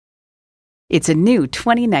It's a new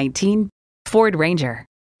 2019 Ford Ranger.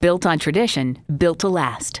 Built on tradition, built to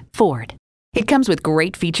last. Ford. It comes with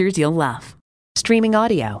great features you'll love. Streaming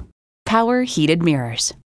audio, power heated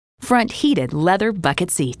mirrors, front heated leather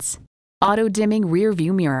bucket seats, auto dimming rear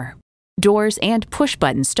view mirror, doors and push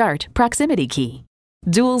button start proximity key,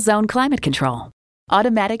 dual zone climate control,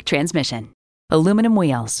 automatic transmission, aluminum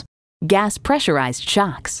wheels, gas pressurized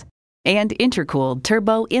shocks, and intercooled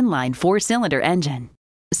turbo inline 4-cylinder engine.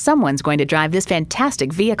 Someone's going to drive this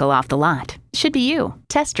fantastic vehicle off the lot. Should be you.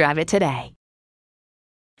 Test drive it today.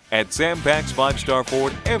 At Sam Pack's 5-Star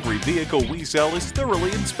Ford, every vehicle we sell is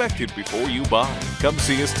thoroughly inspected before you buy. Come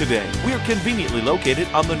see us today. We are conveniently located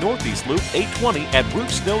on the Northeast Loop 820 at Root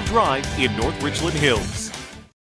Snow Drive in North Richland Hills.